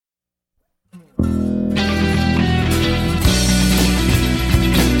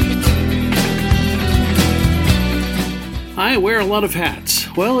I wear a lot of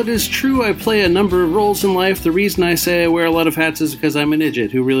hats. Well, it is true I play a number of roles in life. The reason I say I wear a lot of hats is because I'm an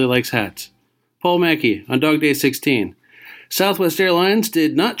Idjit who really likes hats. Paul Maki, on Dog Day 16. Southwest Airlines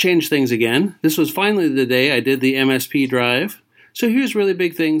did not change things again. This was finally the day I did the MSP drive. So here's Really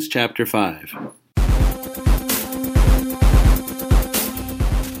Big Things, Chapter 5.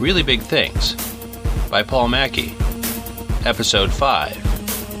 Really Big Things by Paul Maki. Episode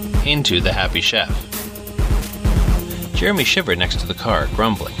 5. Into the Happy Chef. Jeremy shivered next to the car,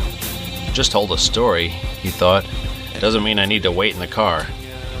 grumbling. Just told a story, he thought. Doesn't mean I need to wait in the car.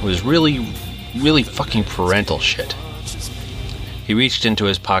 It was really fucking parental shit. He reached into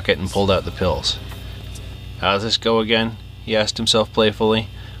his pocket and pulled out the pills. How's this go again? He asked himself playfully.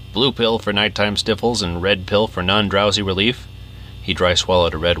 Blue pill for nighttime sniffles and red pill for non-drowsy relief? He dry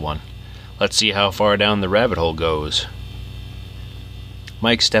swallowed a red one. Let's see how far down the rabbit hole goes.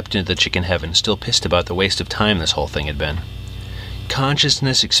 Mike stepped into the chicken heaven, still pissed about the waste of time this whole thing had been.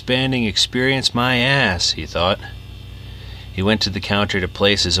 Consciousness expanding experience my ass, he thought. He went to the counter to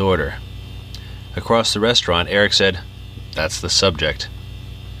place his order. Across the restaurant, Eric said, "That's the subject."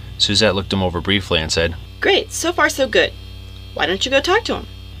 Suzette looked him over briefly and said, "Great, so far so good. Why don't you go talk to him?"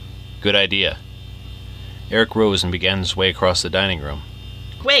 "Good idea." Eric rose and began his way across the dining room.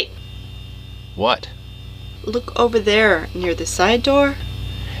 "Wait." "What?" "Look over there, near the side door."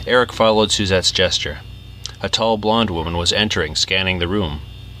 Eric followed Suzette's gesture. A tall blonde woman was entering, scanning the room.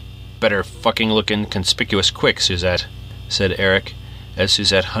 "Better fucking look inconspicuous quick, Suzette," said Eric, as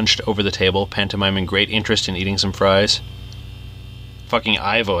Suzette hunched over the table, pantomiming great interest in eating some fries. "Fucking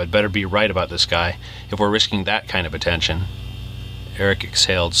Ivo had better be right about this guy, if we're risking that kind of attention." Eric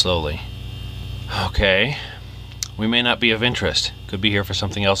exhaled slowly. "Okay. We may not be of interest. Could be here for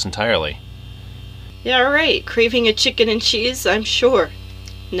something else entirely." "Yeah, right. Craving a chicken and cheese, I'm sure.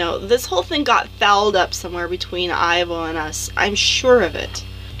 No, this whole thing got fouled up somewhere between Ivo and us. I'm sure of it."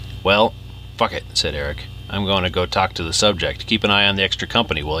 "Well, fuck it," said Eric. "I'm going to go talk to the subject. Keep an eye on the extra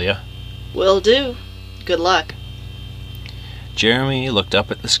company, will ya?" "Will do. Good luck." Jeremy looked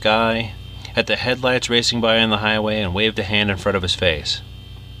up at the sky, at the headlights racing by on the highway, and waved a hand in front of his face.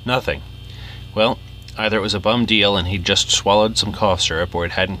 Nothing. Well, either it was a bum deal and he'd just swallowed some cough syrup, or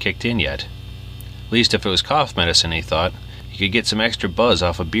it hadn't kicked in yet. At least if it was cough medicine, he thought, he could get some extra buzz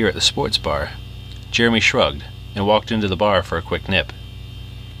off a beer at the sports bar. Jeremy shrugged and walked into the bar for a quick nip.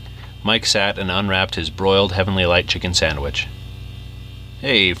 Mike sat and unwrapped his broiled Heavenly Light chicken sandwich.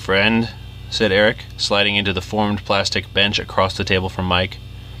 "Hey, friend," said Eric, sliding into the formed plastic bench across the table from Mike.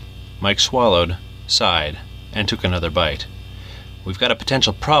 Mike swallowed, sighed, and took another bite. "We've got a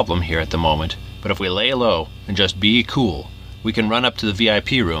potential problem here at the moment, but if we lay low and just be cool, we can run up to the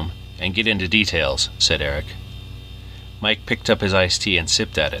VIP room and get into details," said Eric. Mike picked up his iced tea and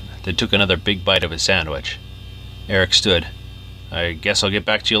sipped at it, then took another big bite of his sandwich. Eric stood. "I guess I'll get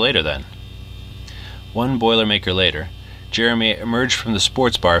back to you later, then." One Boilermaker later, Jeremy emerged from the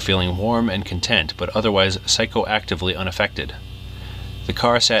sports bar feeling warm and content, but otherwise psychoactively unaffected. The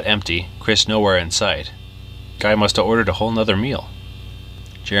car sat empty, Chris nowhere in sight. Guy must have ordered a whole nother meal.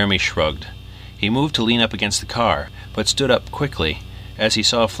 Jeremy shrugged. He moved to lean up against the car, but stood up quickly as he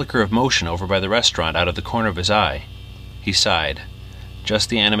saw a flicker of motion over by the restaurant out of the corner of his eye. He sighed. Just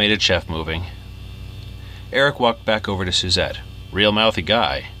the animated chef moving. Eric walked back over to Suzette. "Real mouthy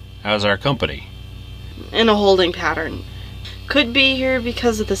guy. How's our company?" "In a holding pattern. Could be here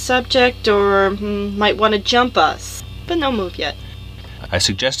because of the subject, or might want to jump us. But no move yet." I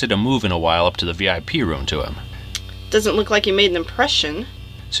suggested a move in a while up to the VIP room to him. "Doesn't look like you made an impression."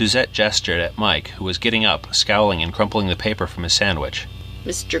 Suzette gestured at Mike, who was getting up, scowling and crumpling the paper from his sandwich.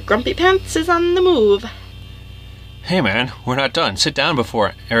 "Mr. Grumpy Pants is on the move." "Hey man, we're not done. Sit down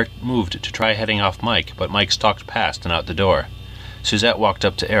before..." Eric moved to try heading off Mike, but Mike stalked past and out the door. Suzette walked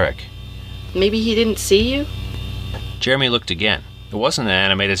up to Eric. "Maybe he didn't see you?" Jeremy looked again. It wasn't an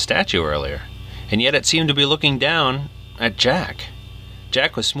animated statue earlier, and yet it seemed to be looking down at Jack.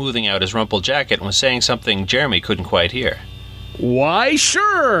 Jack was smoothing out his rumpled jacket and was saying something Jeremy couldn't quite hear. "Why,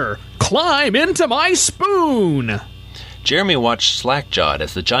 sure! Climb into my spoon!" Jeremy watched slack-jawed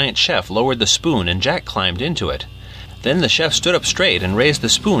as the giant chef lowered the spoon and Jack climbed into it. Then the chef stood up straight and raised the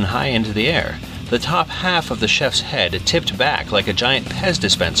spoon high into the air. The top half of the chef's head tipped back like a giant Pez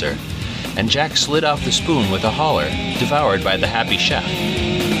dispenser, and Jack slid off the spoon with a holler, devoured by the happy chef.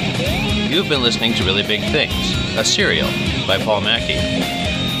 You've been listening to Really Big Things, a serial by Paul Maki.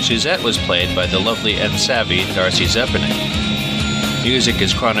 Suzette was played by the lovely and savvy Darcy Zeppening. Music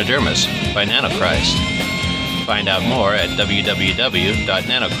is Chronodermis by Nanochrist. Find out more at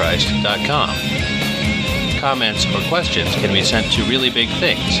www.nanochrist.com. Comments or questions can be sent to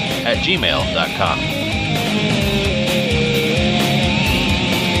reallyBigThings@gmail.com.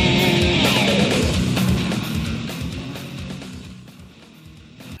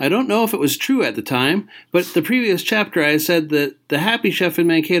 I don't know if it was true at the time, but the previous chapter I said that the Happy Chef in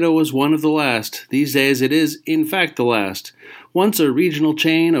Mankato was one of the last. These days it is, in fact, the last. Once a regional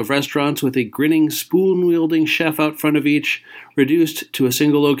chain of restaurants with a grinning, spoon-wielding chef out front of each, reduced to a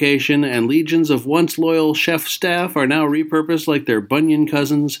single location, and legions of once loyal chef staff are now repurposed like their Bunyan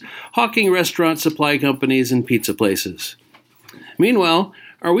cousins, hawking restaurant supply companies and pizza places. Meanwhile,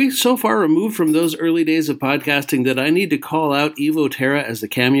 are we so far removed from those early days of podcasting that I need to call out Evo Terra as the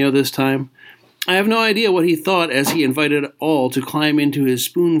cameo this time? I have no idea what he thought as he invited all to climb into his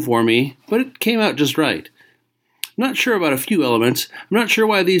spoon for me, but it came out just right. I'm not sure about a few elements. I'm not sure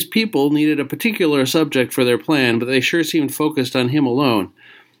why these people needed a particular subject for their plan, but they sure seemed focused on him alone.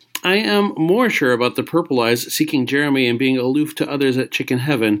 I am more sure about the Purple Eyes seeking Jeremy and being aloof to others at Chicken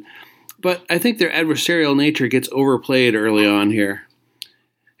Heaven, but I think their adversarial nature gets overplayed early on here.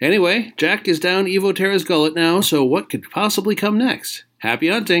 Anyway, Jack is down Evo Terra's gullet now, so what could possibly come next? Happy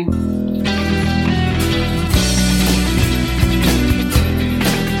hunting!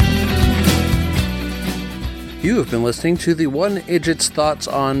 You have been listening to the One Idjit's Thoughts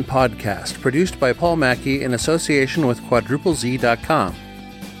On podcast, produced by Paul Maki in association with QuadrupleZ.com.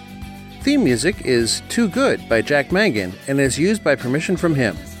 Theme music is Too Good by Jack Mangan and is used by permission from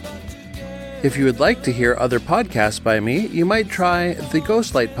him. If you would like to hear other podcasts by me, you might try the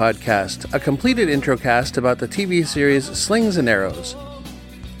Ghostlight podcast, a completed introcast about the TV series Slings and Arrows,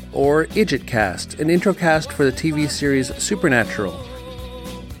 or Idjitcast, an introcast for the TV series Supernatural.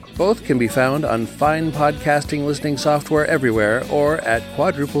 Both can be found on fine podcasting listening software everywhere or at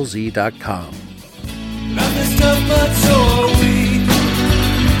QuadrupleZ.com.